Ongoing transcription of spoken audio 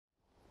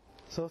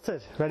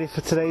Sorted. Ready for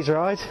today's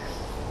ride?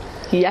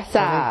 Yes,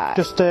 sir.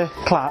 Just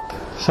clap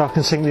so I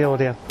can sync the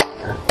audio.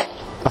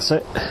 That's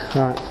it.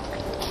 Right.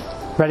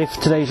 Ready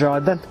for today's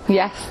ride then?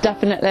 Yes,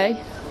 definitely.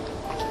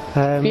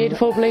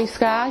 Beautiful blue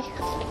sky.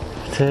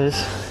 It is.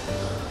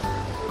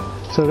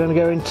 So we're going to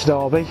go into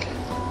Derby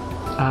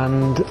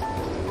and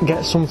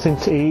get something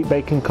to eat,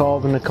 bacon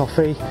cob and a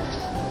coffee,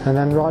 and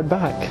then ride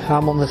back.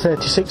 I'm on the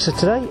 36er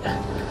today.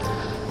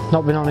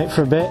 Not been on it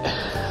for a bit.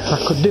 I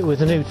could do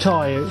with a new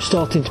tyre. It's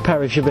starting to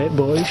perish a bit,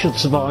 but it should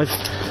survive.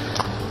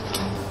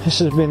 This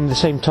has been the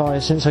same tyre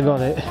since I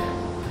got it.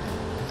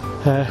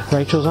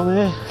 Rachel's on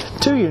here.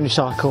 2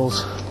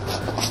 unicycles.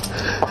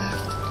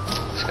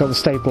 It's got the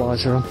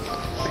stabiliser on.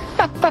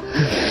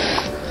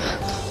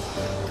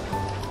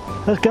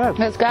 Let's go.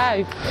 Let's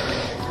go.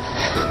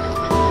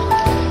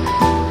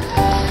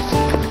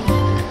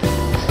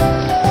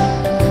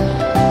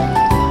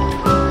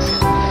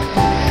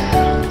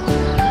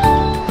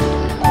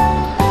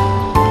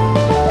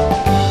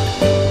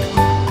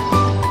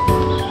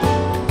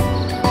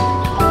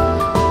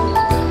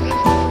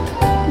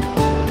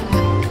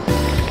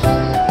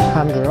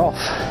 Hand her off.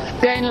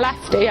 Going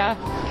left here.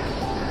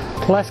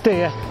 Left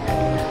ear.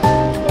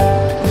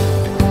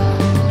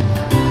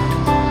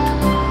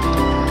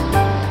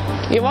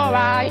 You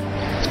alright?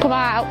 Come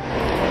out.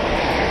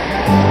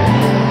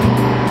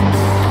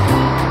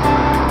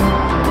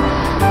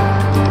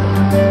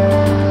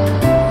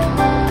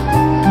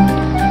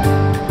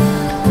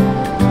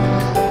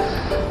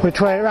 Which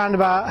way?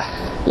 Roundabout?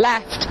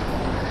 Left.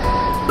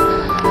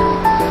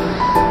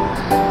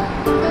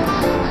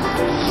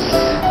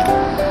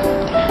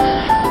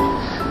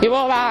 You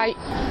alright?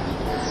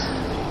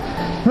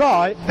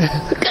 Right.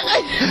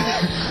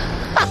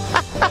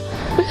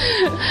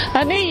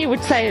 I knew you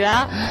would say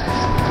that.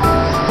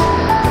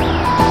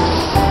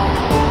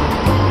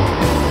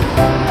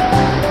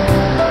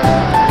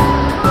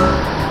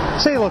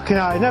 See, looking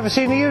at it, never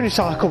seen a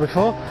unicycle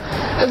before.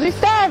 Was he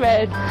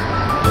staring?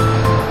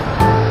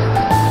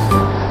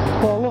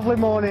 What a lovely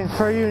morning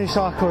for a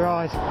unicycle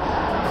ride.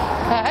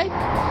 Hey?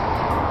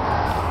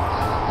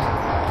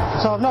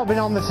 So I've not been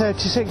on the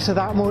 36er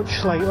that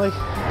much lately,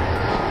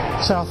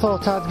 so I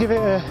thought I'd give it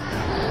a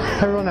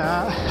run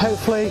out.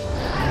 Hopefully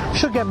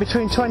should get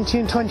between 20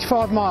 and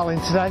 25 mile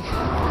in today.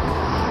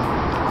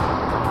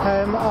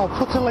 I'll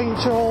put a link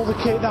to all the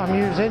kit that I'm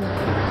using.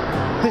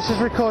 This is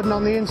recording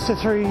on the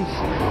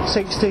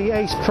Insta360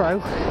 Ace Pro.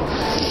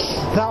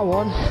 That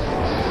one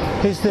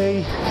is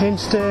the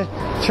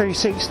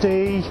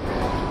Insta360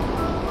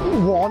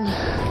 One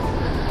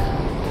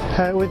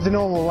with the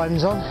normal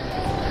lens on.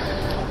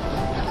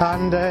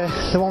 And the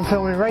one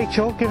filming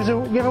Rachel, give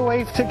a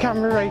wave to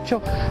camera,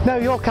 Rachel. No,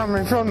 your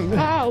camera in front.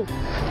 Oh.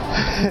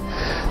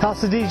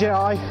 That's the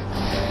DJI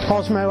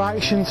Osmo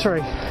Action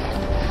 3.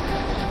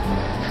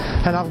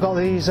 And I've got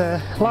these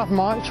lav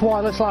mics,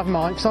 wireless lav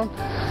mics on.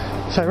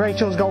 So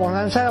Rachel's got one of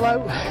them. Say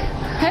hello.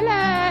 Hello.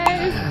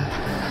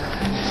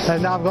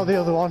 And I've got the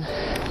other one.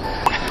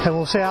 And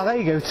we'll see how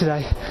they go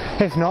today.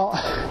 If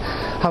not,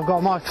 I've got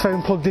a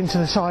microphone plugged into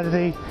the side of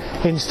the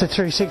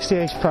Insta360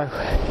 Ace Pro.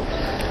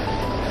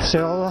 See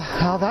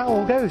how that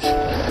all goes.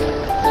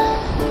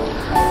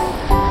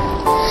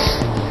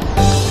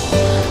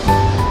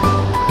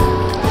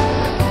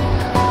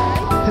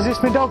 Is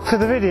this my dog for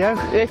the video?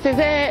 This is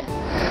it.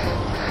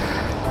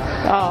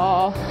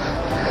 Oh.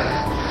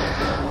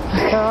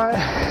 Alright.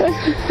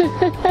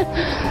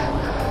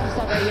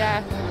 Sorry,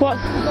 yeah. What?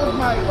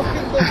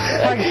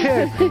 Thank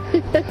you.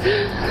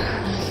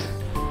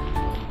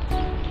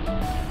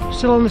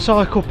 Still on the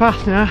cycle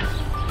path now.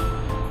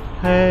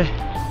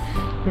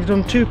 We've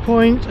done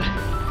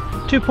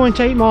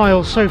 2.8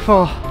 miles so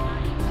far.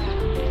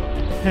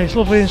 Yeah, it's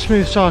lovely and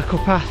smooth cycle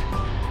path.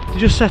 We're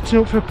just setting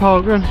up for a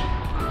park run.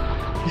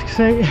 You can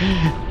see.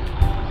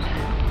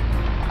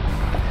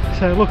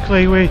 So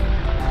luckily we're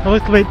a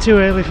little bit too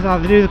early for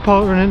that. They do the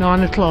park run at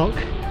 9 o'clock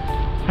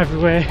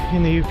everywhere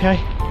in the UK.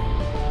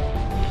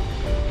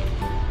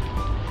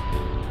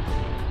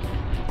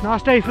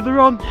 Nice day for the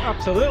run.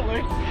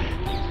 Absolutely.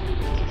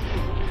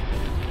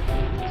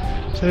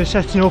 So they're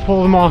setting up,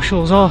 all the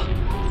marshals are.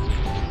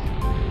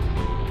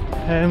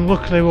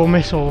 Luckily we'll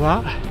miss all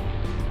that.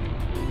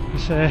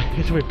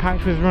 It'll be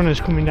packed with runners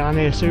coming down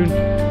here soon.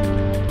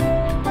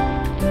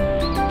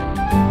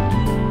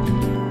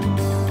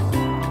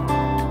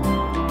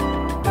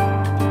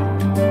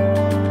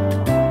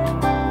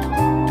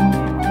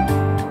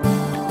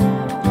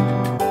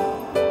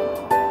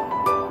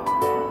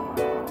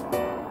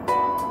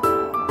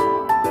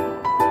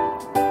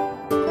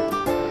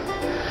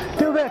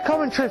 Do a bit of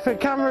commentary for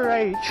camera,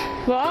 H.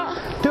 What?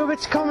 Do a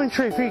bit of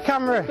commentary for your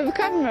camera. For the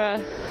camera?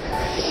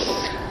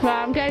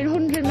 Right, I'm going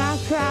 100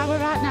 miles per hour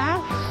right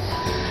now.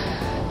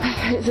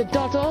 It's a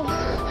doddle.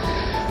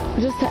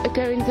 We're just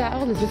going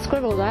down. Oh, there's a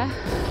squirrel there.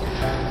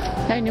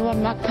 Only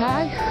one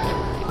magpie.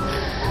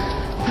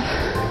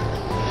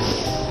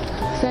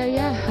 So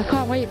yeah, I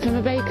can't wait for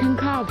my bacon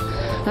cob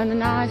and a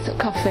nice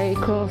coffee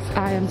because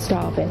I am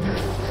starving.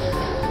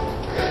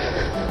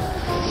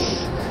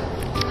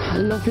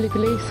 Lovely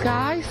blue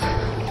skies.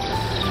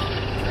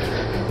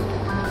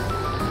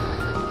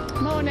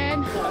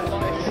 Morning.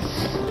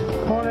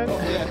 Morning.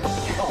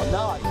 Oh,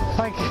 nice.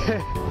 Thank you.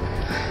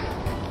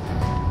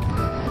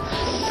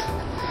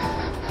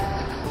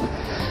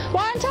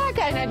 Why aren't I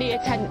getting any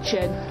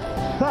attention?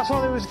 That's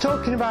what they was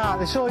talking about.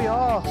 They saw your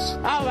horse.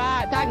 All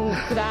right,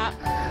 thanks for that.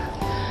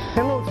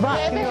 He looked back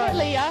and he went.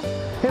 Leah.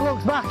 He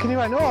looked back and he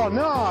went, oh,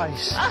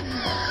 nice.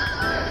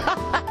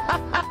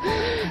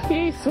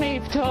 You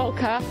smooth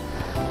talker.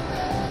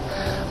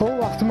 Oh,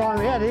 I have to mind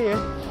my head here.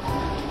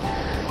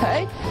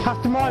 Hey?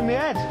 Have to mind my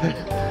head.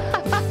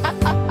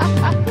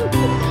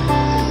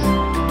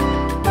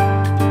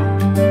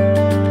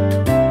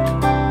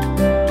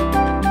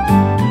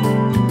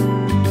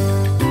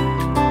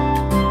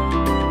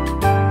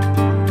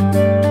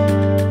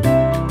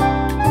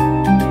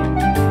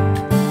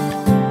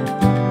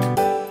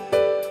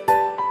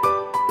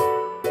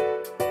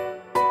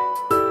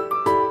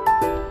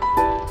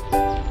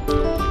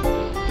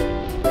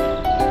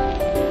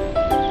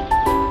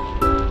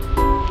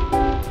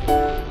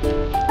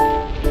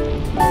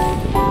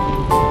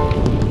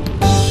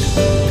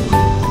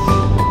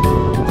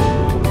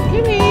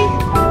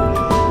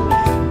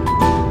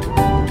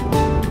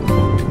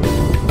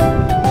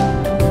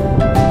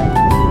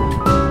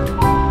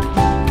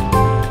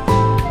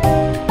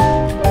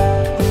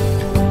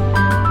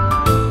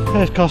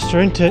 There's Costa,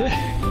 isn't it?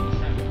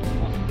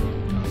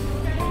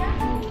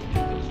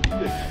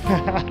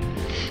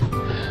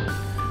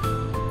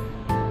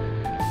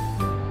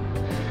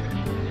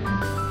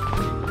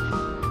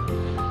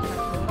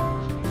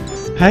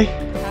 Hey?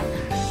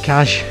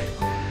 Cash.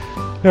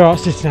 We're all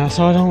sitting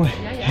outside, aren't we?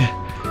 Yeah.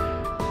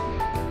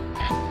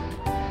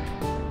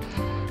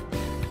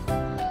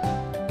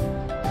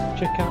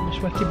 Check out my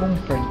sweaty bum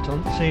print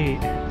on the seat.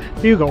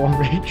 You got one,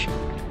 Rich?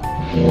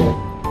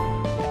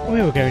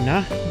 Where are we going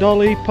now?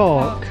 Dolly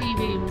Park. Tea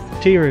rooms.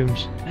 Tea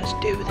rooms. Let's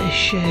do this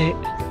shit.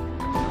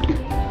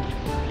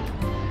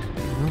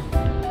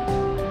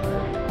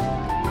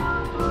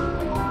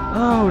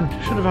 Oh,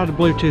 should have had a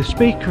Bluetooth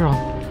speaker on.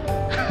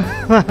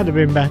 That'd have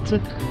been better.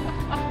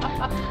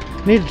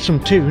 Needed some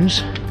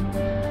tunes.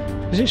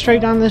 Is it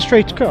straight down there,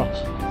 straight across?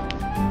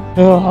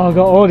 Oh, I've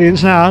got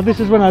audience now. This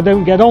is when I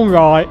don't get on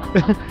right.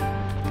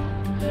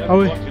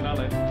 Oh,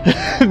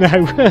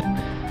 no.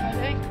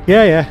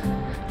 Yeah, yeah.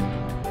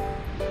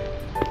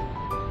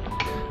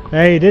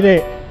 Hey, did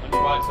it?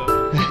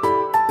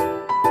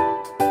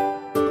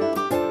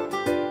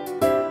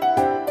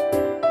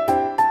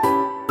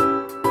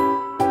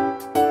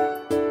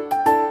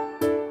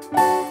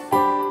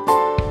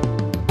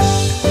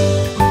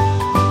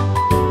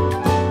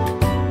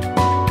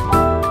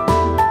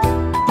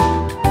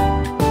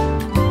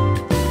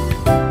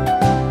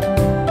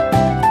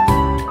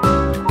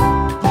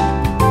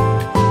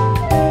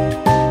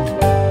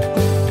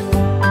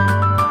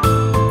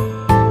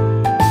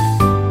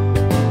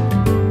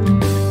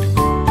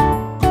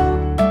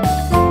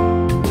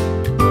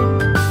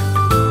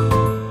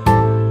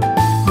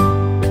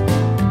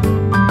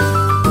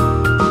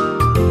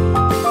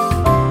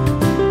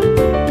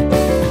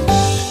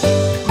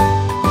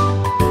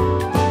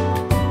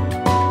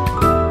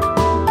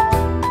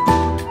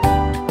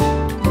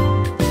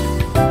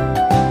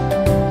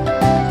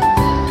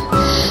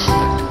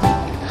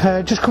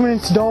 Just coming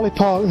into Dolly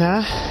Park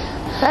now.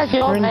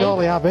 We're in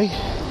Dolly Abbey.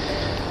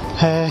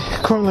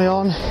 Currently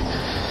on,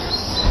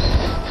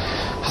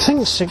 I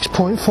think it's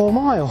 6.4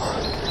 mile.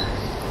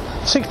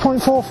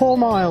 6.44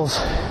 miles.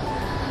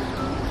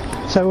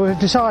 So we've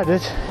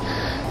decided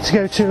to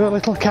go to a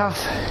little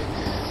cafe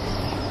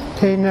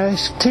in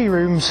tea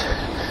rooms.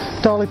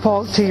 Dolly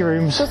Park tea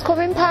rooms. Just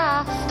coming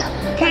past.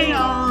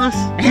 Chaos!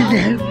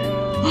 Hello!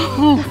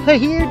 Oh, what are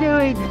you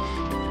doing?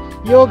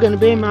 You're going to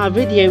be in my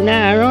video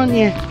now, aren't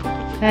you?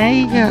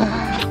 Hey,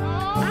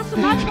 that's a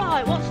mad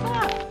bike, what's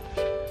that?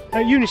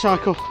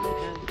 Unicycle.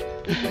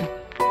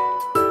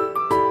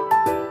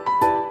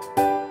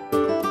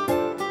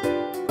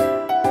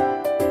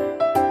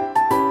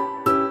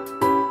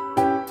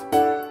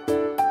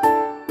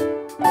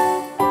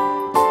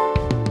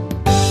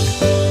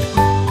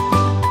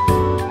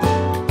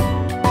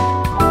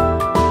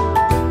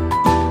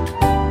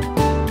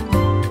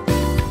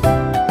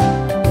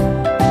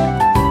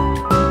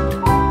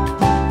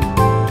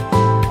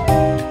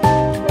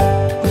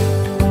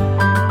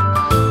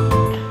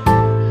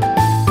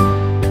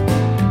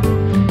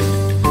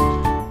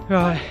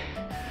 Right,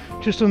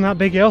 just done that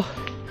big hill.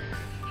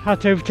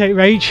 Had to overtake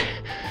Rach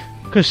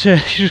because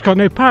she's just got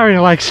no power in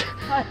her legs.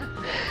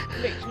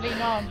 Literally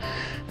none.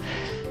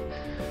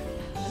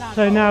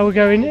 So now we're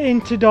going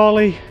into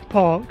Dolly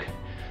Park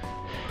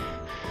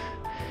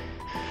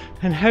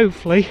and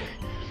hopefully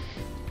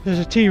there's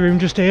a tea room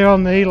just here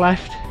on the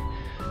left,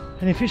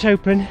 and if it's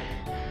open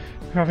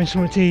we're having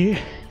something to eat.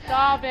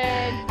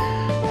 Darwin.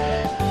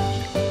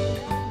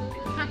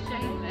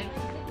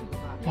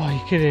 Oh, are you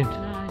kidding?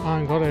 I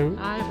ain't got out.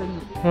 I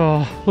haven't.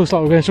 Oh, looks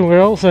like we're going somewhere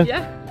else then.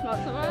 Yeah,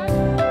 that's alright.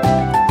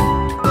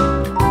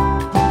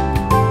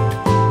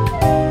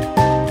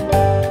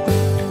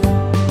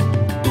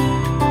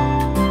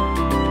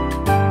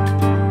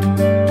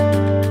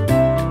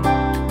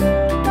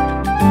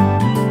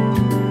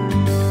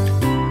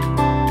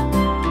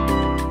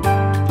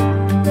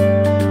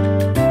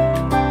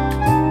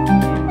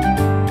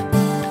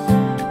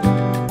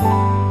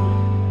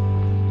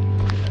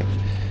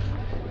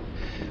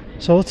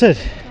 Sorted.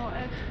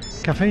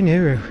 Cafe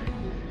Nero.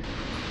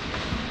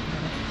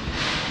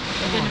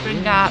 We're going to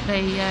bring out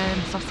the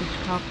sausage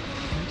cob.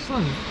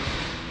 Excellent.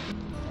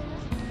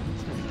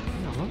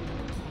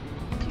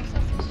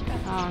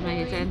 Oh,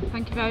 amazing.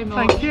 Thank you very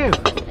much. Thank you.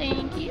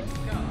 Thank you.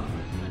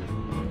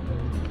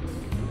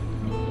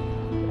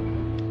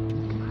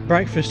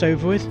 Breakfast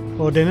over with,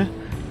 or dinner?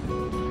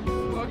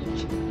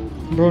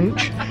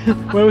 Brunch.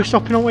 Where are we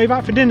stopping on the way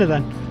back for dinner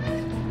then?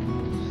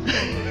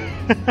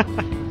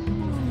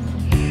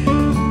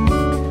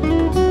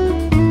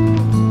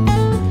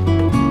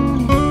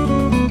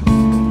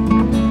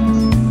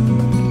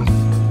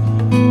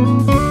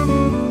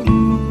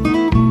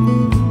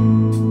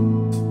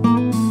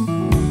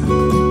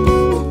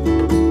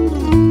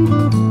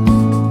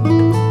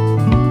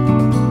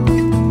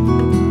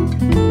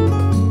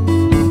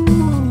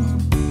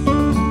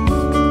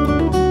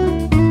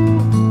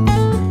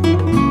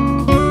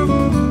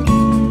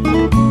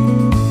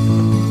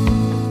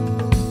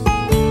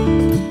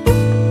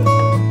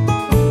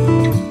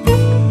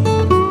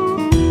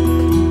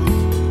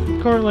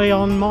 Currently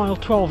on mile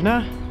 12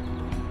 now,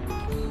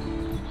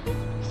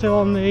 still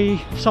on the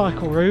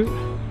cycle route,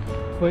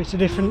 but it's a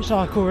different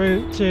cycle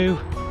route to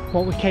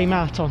what we came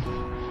out on,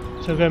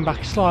 so we're going back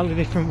a slightly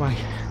different way.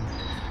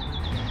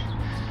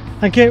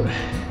 Thank you.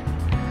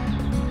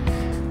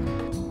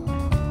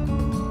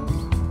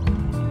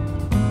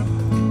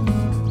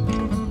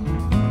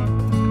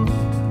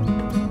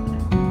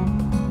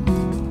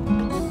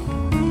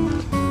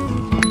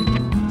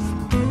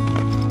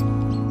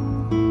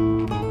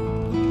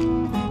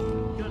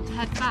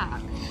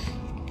 Back.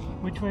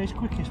 Which way is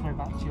quickest way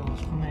back to yours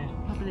from here?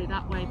 Probably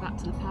that way back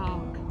to the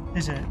park.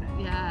 Is it?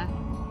 Yeah.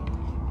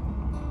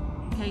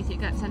 In case it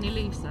gets any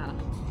looser.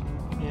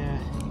 Yeah.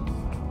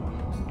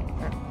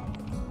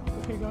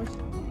 Okay, guys.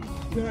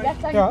 Yes,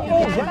 thank Right. you. Oh,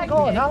 Yeah, has that thank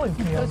got you. an Allen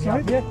key on it?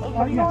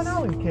 Have you got an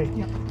Allen key?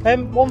 Yeah.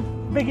 One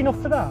big enough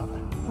for that?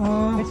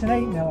 It's an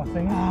 8mm, I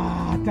think.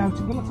 I doubt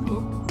it, but let's have a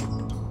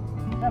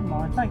look. Never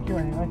mind, thank you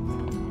anyway.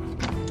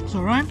 It's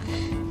alright.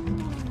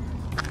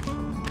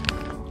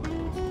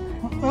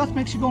 What earth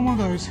makes you go on one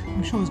of those?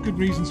 I'm sure there's good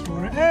reasons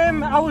for it.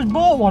 I was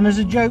bought one as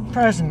a joke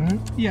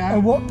present. Yeah.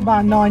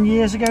 About 9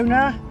 years ago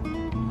now.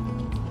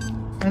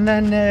 And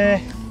then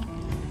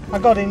I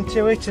got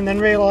into it and then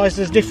realised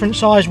there's different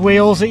size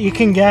wheels that you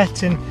can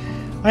get, and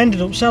I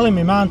ended up selling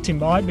my mountain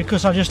bike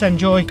because I just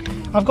enjoy.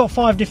 I've got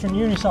 5 different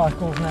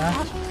unicycles now.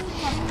 That's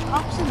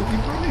absolutely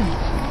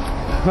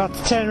brilliant. We had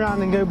to turn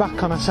around and go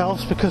back on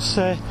ourselves because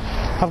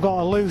I've got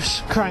a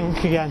loose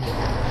crank again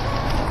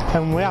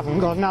and we haven't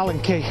got an Allen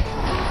key.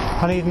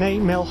 I need an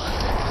 8mm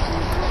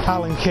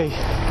Allen key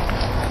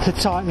to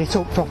tighten it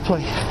up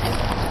properly,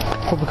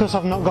 but because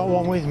I've not got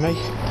one with me,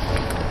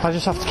 I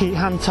just have to keep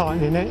hand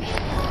tightening it,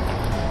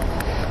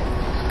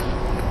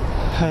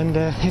 and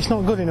it's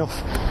not good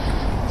enough.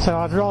 So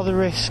I'd rather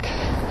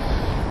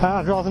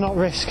not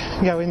risk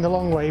going the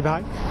long way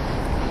back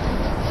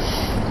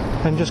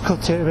and just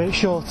cut it a bit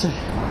shorter,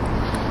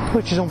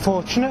 which is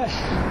unfortunate.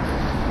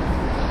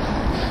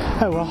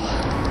 Oh well.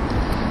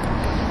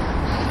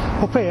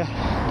 Up here.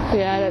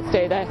 Yeah, let's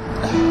do that.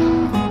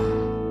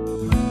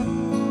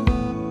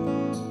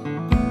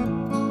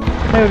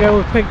 There we go,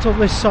 we've picked up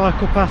this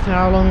cycle path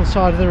now along the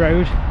side of the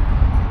road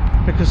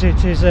because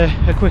it is a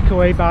quicker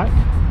way back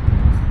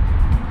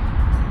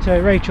to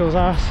Rachel's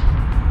house.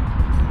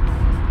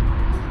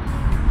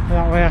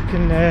 That way I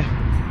can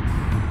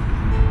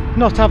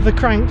not have the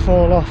crank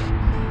fall off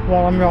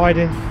while I'm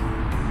riding.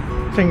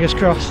 Fingers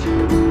crossed.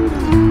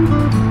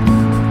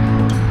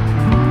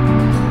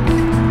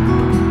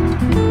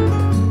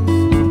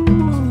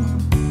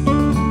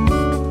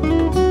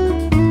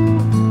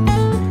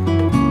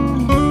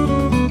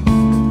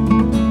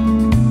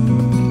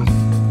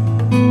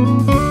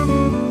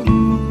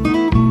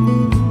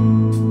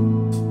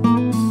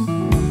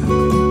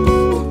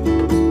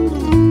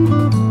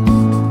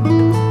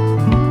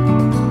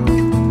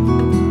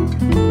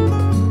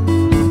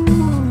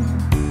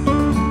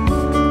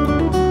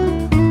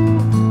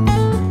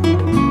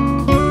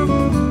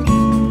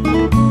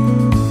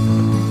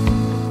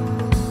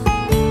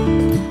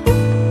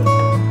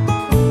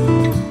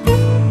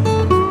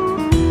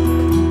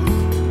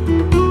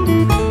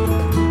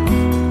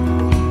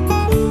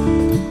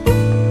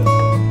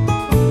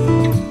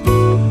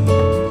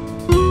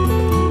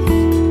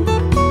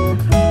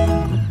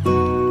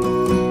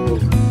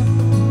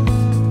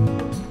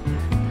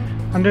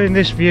 I'm doing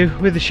this view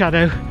with the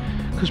shadow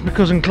because my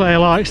cousin Claire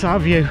likes that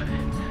view.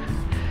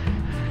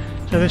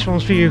 So this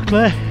one's for you,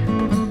 Claire.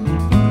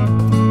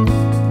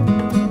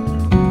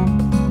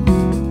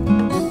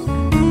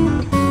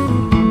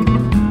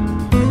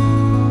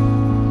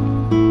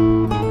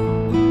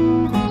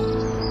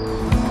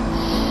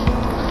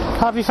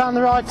 How have you found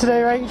the ride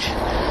today,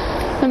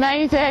 Rach?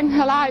 Amazing,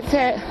 I liked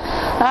it.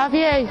 Have you?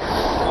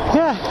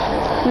 Yeah,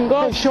 I'm a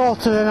good. bit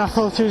shorter than I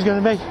thought it was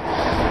going to be,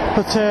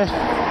 but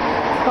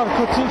got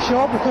to cut it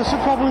short because of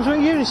problems with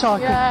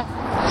unicycle. Yeah,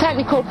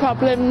 technical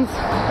problems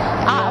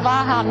out of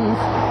our hands.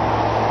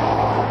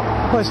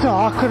 Well, it's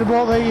not. I could have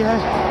bought the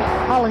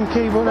Allen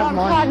key, but never I'm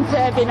mind.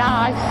 trying to be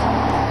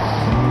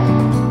nice.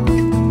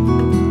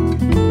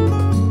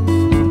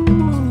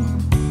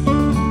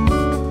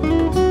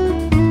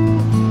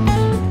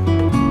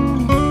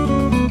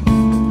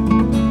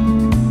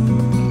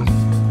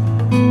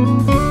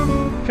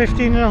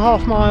 "15 and a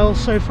half miles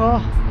so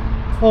far,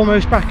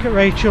 almost back at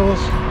Rachel's.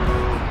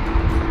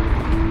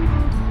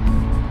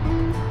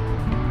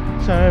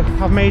 So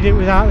I've made it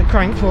without the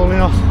crank falling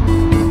off.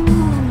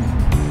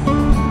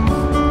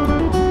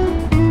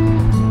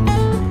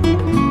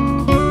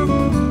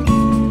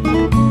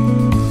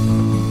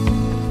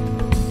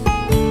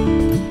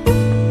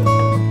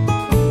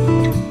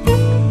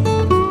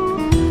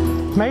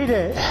 Made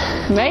it!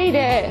 Made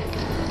it.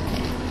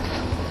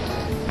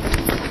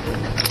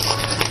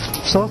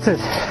 Sorted.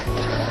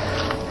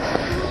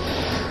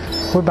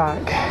 We're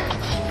back.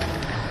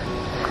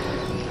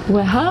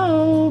 We're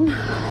home.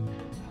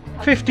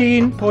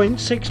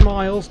 15.6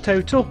 miles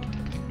total,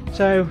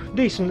 so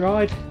decent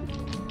ride.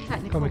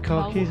 Got my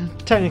car Technical keys.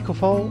 fault. Technical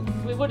fault,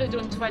 We would have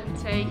done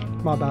 20.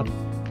 my bad.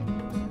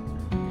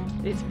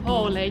 It's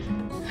poorly.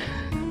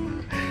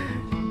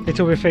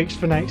 It'll be fixed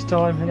for next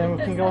time, and then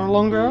we can go on a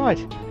longer ride.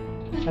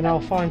 And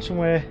I'll find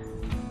somewhere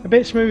a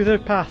bit smoother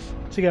path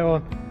to go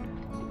on.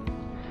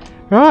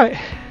 Right,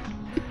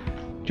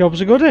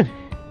 job's a good one.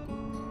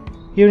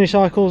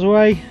 Unicycle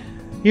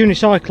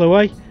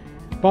away,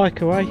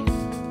 bike away.